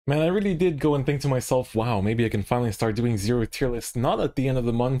Man, I really did go and think to myself, wow, maybe I can finally start doing zero tier lists, not at the end of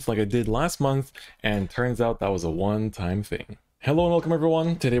the month like I did last month, and turns out that was a one-time thing. Hello and welcome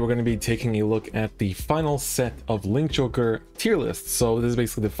everyone. Today we're going to be taking a look at the final set of Link Joker tier lists. So this is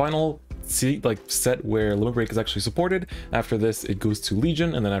basically the final set where Limit Break is actually supported. After this it goes to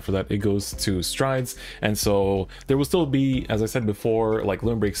Legion, and then after that it goes to Strides. And so there will still be, as I said before, like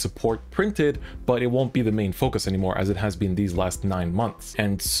Limit Break support printed, but it won't be the main focus anymore as it has been these last 9 months.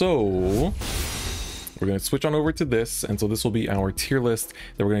 And so we're going to switch on over to this, and so this will be our tier list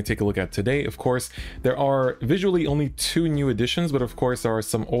that we're going to take a look at today. Of course, there are visually only 2 new additions, but of course there are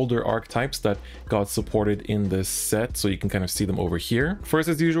some older archetypes that got supported in this set, so you can kind of see them over here. First,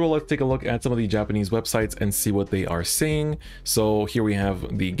 as usual, let's take a look at some of the Japanese websites and see what they are saying. So here we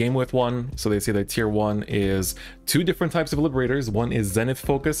have the Game With one. So they say that tier 1 is 2 different types of Liberators. One is Zenith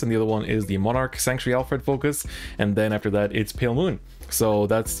focus, and the other one is the Monarch Sanctuary Alfred focus, and then after that it's Pale Moon. So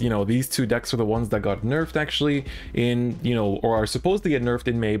that's, you know, these 2 decks are the ones that got nerfed actually in, you know, or are supposed to get nerfed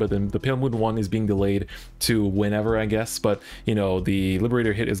in May, but then the Pale Moon one is being delayed to whenever, I guess. But, you know, the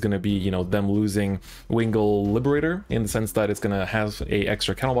Liberator hit is going to be, you know, them losing Wingle Liberator in the sense that it's going to have a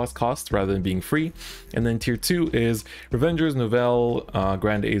extra counterblast cost rather than being free. And then tier 2 is Revengers, Novell,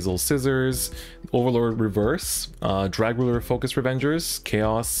 Grand Azel Scissors, Overlord Reverse, Drag Ruler Focus Revengers,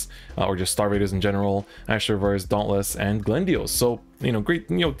 Chaos, or just Starvaders in general, Ash Reverse, Dauntless, and Glendios. So, you know, great,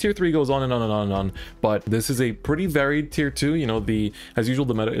 you know, tier 3 goes on and on and on and on, but this is a pretty varied tier 2. You know, as usual,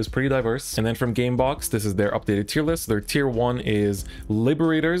 the meta is pretty diverse. And then from Gamebox, this is their updated tier list. Their tier 1 is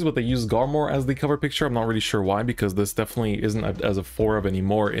Liberators, but they use Garmor as the cover picture. I'm not really sure why, because this definitely isn't as a 4 of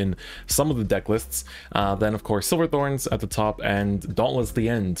anymore in some of the deck lists. Then of course Silverthorns at the top and Dauntless the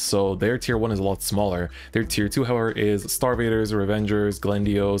end, so their tier 1 is a lot smaller. Their tier 2, however, is Starvaders, Revengers,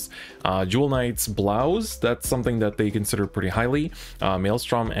 Glendios, Jewel Knights, Blouse. That's something that they consider pretty highly.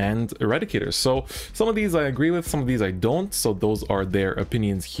 Maelstrom, and Eradicators. So some of these I agree with, some of these I don't, so those are their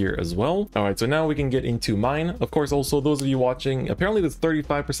opinions here as well. All right, so now we can get into mine. Of course, also those of you watching, apparently there's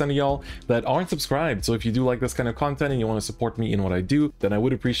 35% of y'all that aren't subscribed, so if you do like this kind of content and you want to support me in what I do, then I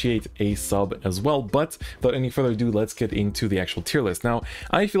would appreciate a sub as well. But without any further ado, let's get into the actual tier list. Now,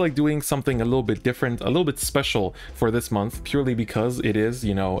 I feel like doing something a little bit different, a little bit special for this month, purely because it is,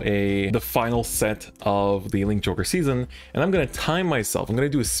 you know, the final set of the Link Joker season, and I'm going to time myself. I'm going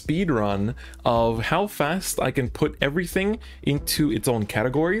to do a speed run of how fast I can put everything into its own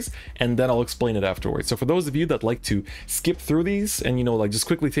categories, and then I'll explain it afterwards. So for those of you that like to skip through these and, you know, like just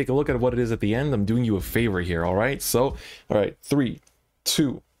quickly take a look at what it is at the end, I'm doing you a favor here. All right, so all right, 3,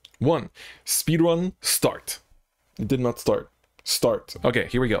 2, 1, speed run, start. It did not start. Start. Okay,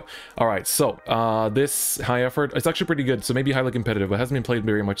 here we go. All right, so this high effort, it's actually pretty good, so maybe highly competitive, but hasn't been played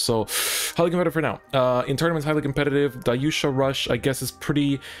very much, so highly competitive for now. In tournaments, highly competitive. Dayusha Rush, I guess, is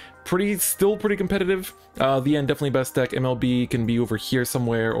still pretty competitive. The end, definitely best deck. MLB can be over here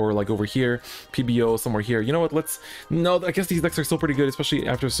somewhere, or like over here. PBO somewhere here. You know what, no, I guess these decks are still pretty good, especially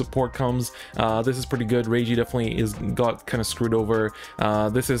after support comes. This is pretty good. Reiji definitely got kind of screwed over.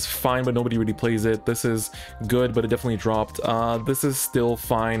 This is fine, but nobody really plays it. This is good, but it definitely dropped. This is still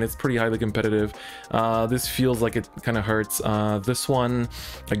fine. It's pretty highly competitive. This feels like it kind of hurts. This one,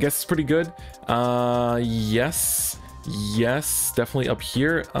 I guess, is pretty good. Yes, definitely up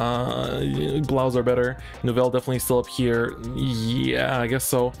here. Blouse are better. Novell definitely still up here. Yeah, I guess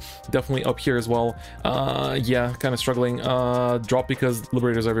so. Definitely up here as well. Yeah, kind of struggling. Drop because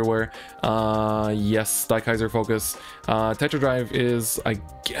Liberators everywhere. Yes, Daikaiser focus. Tetra Drive is, I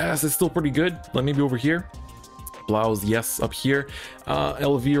guess, it's still pretty good. Like maybe over here. Blouse, yes, up here.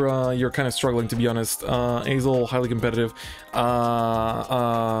 Elvira, you're kind of struggling, to be honest. Azel, highly competitive.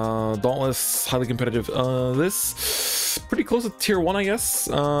 Dauntless, highly competitive. This, pretty close to tier 1, I guess.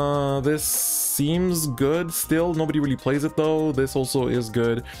 This seems good still. Nobody really plays it, though. This also is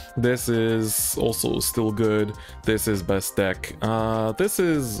good. This is also still good. This is best deck. This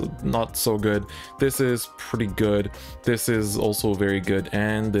is not so good. This is pretty good. This is also very good.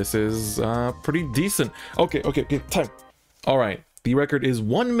 And this is pretty decent. Okay, time. All right. The record is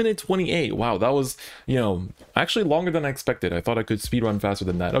 1 minute 28. Wow, that was, you know, actually longer than I expected. I thought I could speedrun faster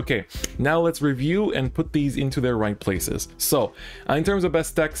than that. Okay, now let's review and put these into their right places. So, in terms of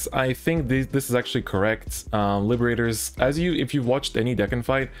best decks, I think this is actually correct. Liberators, if you've watched any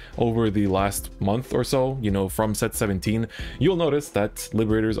DifferentFight over the last month or so, you know, from set 17, you'll notice that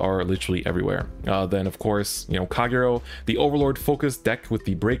Liberators are literally everywhere. Then, of course, you know, Kagero, the Overlord focus deck with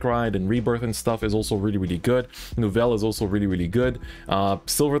the Break Ride and Rebirth and stuff is also really, really good. Novell is also really, really good.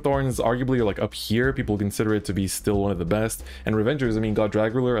 Silverthorns arguably are like up here. People consider it to be still one of the best. And Revengers, I mean, got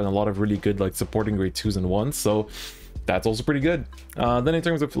Drag Ruler and a lot of really good like supporting grade 2s and 1s. So that's also pretty good. Then in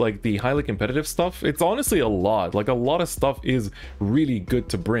terms of like the highly competitive stuff, it's honestly a lot. Like a lot of stuff is really good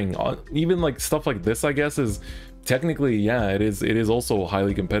to bring. Even like stuff like this, I guess, is technically, yeah, it is also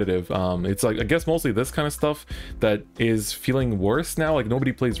highly competitive. It's like, I guess mostly this kind of stuff that is feeling worse now. Like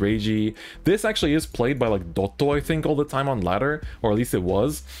nobody plays Reiji. This actually is played by like Dotto, I think, all the time on ladder, or at least it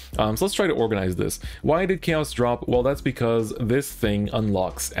was. So let's try to organize this. Why did Chaos drop? Well, that's because this thing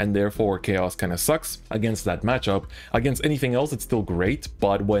unlocks, and therefore Chaos kind of sucks against that matchup. Against anything else, it's still great,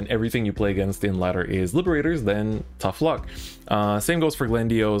 but when everything you play against in ladder is Liberators, then tough luck. Same goes for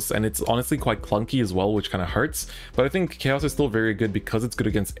Glendios, and it's honestly quite clunky as well, which kind of hurts. But I think Chaos is still very good because it's good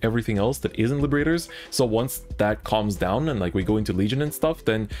against everything else that isn't Liberators. So once that calms down and like we go into Legion and stuff,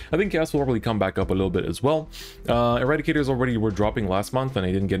 then I think Chaos will probably come back up a little bit as well. Eradicators already were dropping last month and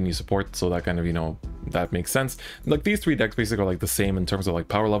I didn't get any support, so that kind of, you know, that makes sense. Like these three decks basically are like the same in terms of like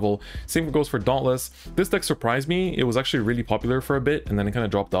power level. Same goes for Dauntless. This deck surprised me. It was actually really popular for a bit and then it kind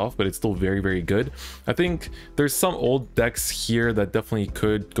of dropped off, but it's still very, very good. I think there's some old decks here that definitely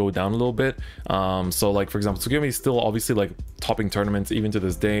could go down a little bit. So like for example, Tsugami is still obviously like topping tournaments even to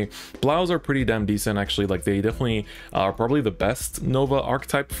this day. Blouse are pretty damn decent actually. Like they definitely are probably the best Nova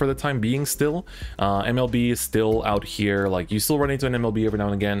archetype for the time being still. MLB is still out here. Like you still run into an MLB every now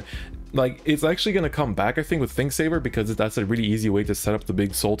and again. Like it's actually going to come back, I think, with Think Saver, because that's a really easy way to set up the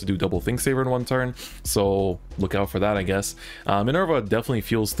big soul to do double Think Saver in one turn. So look out for that, I guess. Minerva definitely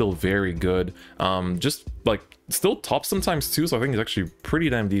feels still very good. Just like still top sometimes too, so I think it's actually pretty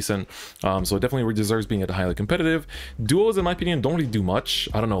damn decent. So it definitely deserves being at highly competitive. Duos, in my opinion, don't really do much.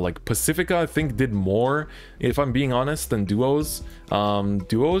 I don't know, like Pacifica I think did more, if I'm being honest, than Duos.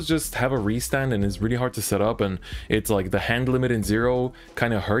 Duos just have a restand and it's really hard to set up, and it's like the hand limit in 0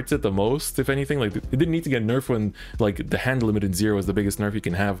 kind of hurts it the most, if anything. Like it didn't need to get nerfed when like the hand limit in 0 is the biggest nerf you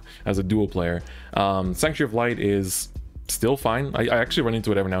can have as a duo player. Sanctuary of Light is still fine. I actually run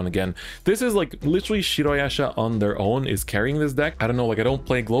into it every now and again. This is like literally Shiroyasha on their own is carrying this deck. I don't know, like I don't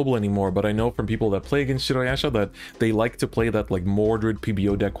play global anymore, but I know from people that play against Shiroyasha that they like to play that like Mordred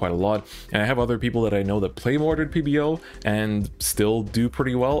PBO deck quite a lot. And I have other people that I know that play Mordred PBO and still do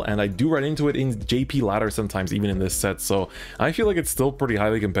pretty well, and I do run into it in JP ladder sometimes, even in this set. So I feel like it's still pretty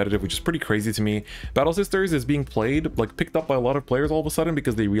highly competitive, which is pretty crazy to me. Battle Sisters is being played, like picked up by a lot of players all of a sudden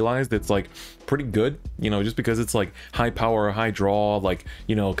because they realized it's like pretty good, you know, just because it's like high power, high draw, like,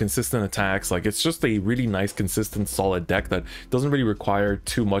 you know, consistent attacks. Like it's just a really nice, consistent, solid deck that doesn't really require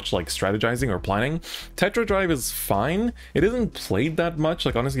too much like strategizing or planning. Tetra Drive is fine. It isn't played that much.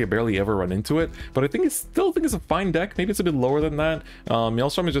 Like honestly, I barely ever run into it, but I think it's still think it's a fine deck. Maybe it's a bit lower than that.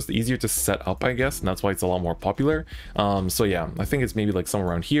 Maelstrom is just easier to set up, I guess, and that's why it's a lot more popular. So yeah, I think it's maybe like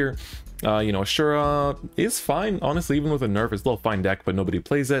somewhere around here. You know, Ashura is fine, honestly. Even with a nerf, it's still a fine deck, but nobody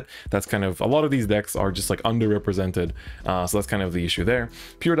plays it. That's kind of, a lot of these decks are just like underrepresented, so that's kind of the issue there.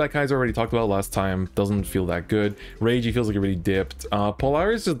 Pure Daikai's already talked about last time, doesn't feel that good. Reiji feels like it really dipped.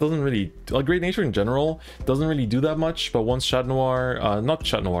 Polaris just doesn't really, like Great Nature in general, doesn't really do that much, but once Chat Noir, not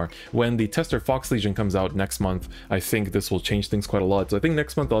Chat Noir, when the Tester Fox Legion comes out next month, I think this will change things quite a lot. So I think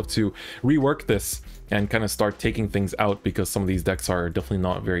next month I'll have to rework this and kind of start taking things out, because some of these decks are definitely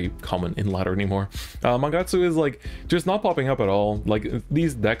not very common in ladder anymore. Mangatsu is like just not popping up at all. Like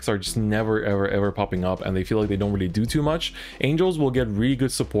these decks are just never ever popping up, and they feel like they don't really do too much. Angels will get really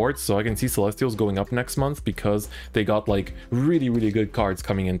good support, so I can see Celestials going up next month because they got like really good cards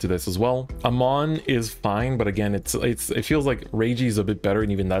coming into this as well. Amon is fine, but again, it feels like Reiji is a bit better,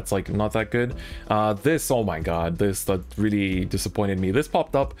 and even that's like not that good. This, oh my god, that really disappointed me. This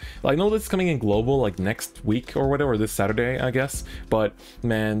popped up. I know this is coming in global like next week or whatever, this Saturday I guess, but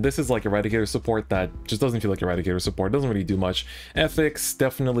man, this is like Eradicator support that just doesn't feel like Eradicator support. It doesn't really do much. Ethics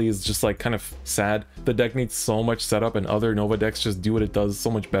definitely is just like kind of sad. The deck needs so much setup, and other Nova decks just do what it does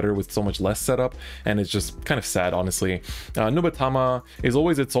so much better with so much less setup, and it's just kind of sad, honestly. Nubatama is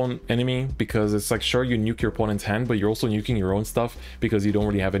always its own enemy, because it's like, sure, you nuke your opponent's hand, but you're also nuking your own stuff because you don't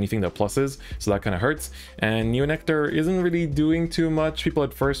really have anything that pluses, so that kind of hurts. And Neonectar isn't really doing too much. People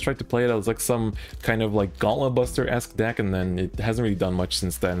at first tried to play it as like some kind of like Gauntlet Buster-esque deck, and then it hasn't really done much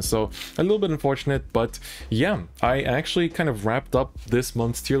since then, so a little bit unfortunate. But yeah, I actually kind of wrapped up this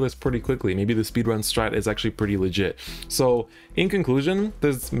month's tier list pretty quickly. Maybe the speedrun strat is actually pretty legit. So in conclusion,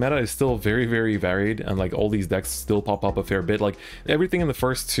 this meta is still very varied, and like all these decks still pop up a fair bit. Like everything in the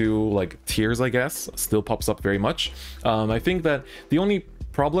first two like tiers, I guess, still pops up very much. I think that the only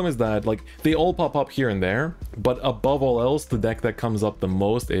problem is that like they all pop up here and there, but above all else, the deck that comes up the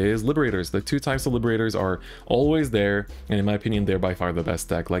most is Liberators. The two types of Liberators are always there, and in my opinion, they're by far the best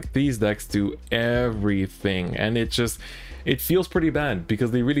deck. Like these decks do everything, and it just, it feels pretty bad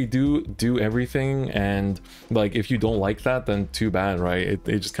because they really do everything, and like if you don't like that, then too bad, right?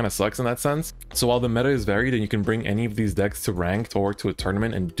 It just kind of sucks in that sense. So while the meta is varied and you can bring any of these decks to ranked or to a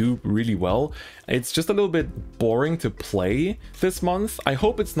tournament and do really well, it's just a little bit boring to play this month. I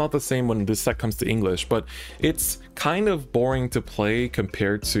hope it's not the same when this set comes to English, but it's kind of boring to play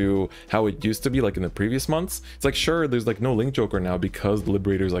compared to how it used to be like in the previous months. It's like, sure, there's like no Link Joker now because the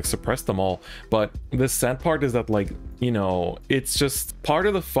Liberators like suppressed them all, but the sad part is that, like, you know, it's just part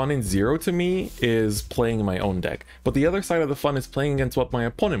of the fun in Zero to me is playing my own deck, but the other side of the fun is playing against what my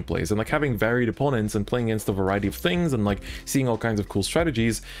opponent plays and like having varied opponents and playing against a variety of things and like seeing all kinds of cool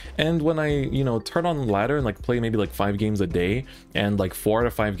strategies. And when I, you know, turn on ladder and like play maybe like 5 games a day and like 4 out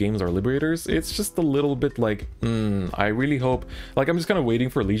of 5 games are Liberators, it's just a little bit like, I really hope, like, I'm just kind of waiting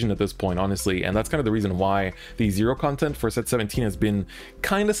for Legion at this point, honestly, and that's kind of the reason why the Zero content for set 17 has been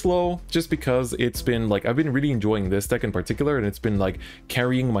kind of slow, just because it's been like, I've been really enjoying this deck in particular, and it's been like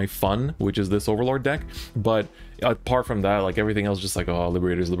carrying my fun, which is this Overlord deck, but apart from that, like everything else just like, oh,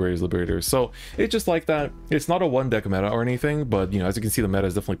 Liberators. So it's just like that. It's not a one deck meta or anything, but you know, as you can see, the meta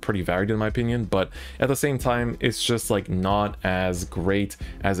is definitely pretty varied in my opinion, but at the same time, it's just like not as great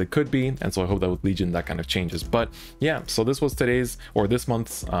as it could be, and so I hope that with Legion that kind of changes. But yeah, so this was today's or this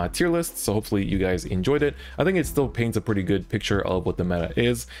month's tier list, so hopefully you guys enjoyed it. I think it still paints a pretty good picture of what the meta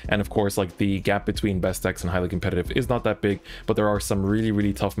is, and of course, like the gap between best decks and highly competitive is not that big, but there are some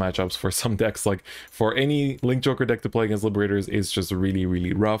really tough matchups for some decks. Like for any Link Joker deck to play against Liberators is just really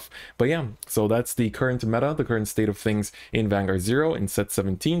rough. But yeah, so that's the current meta, the current state of things in Vanguard 0 in set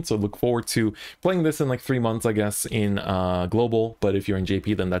 17. So look forward to playing this in like 3 months, I guess, in global, but if you're in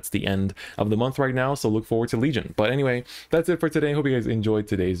JP, then that's the end of the month right now, so look forward to Legion. But anyway, that's it for today. Hope you guys enjoyed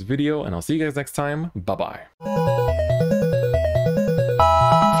today's video, and I'll see you guys next time. Bye bye.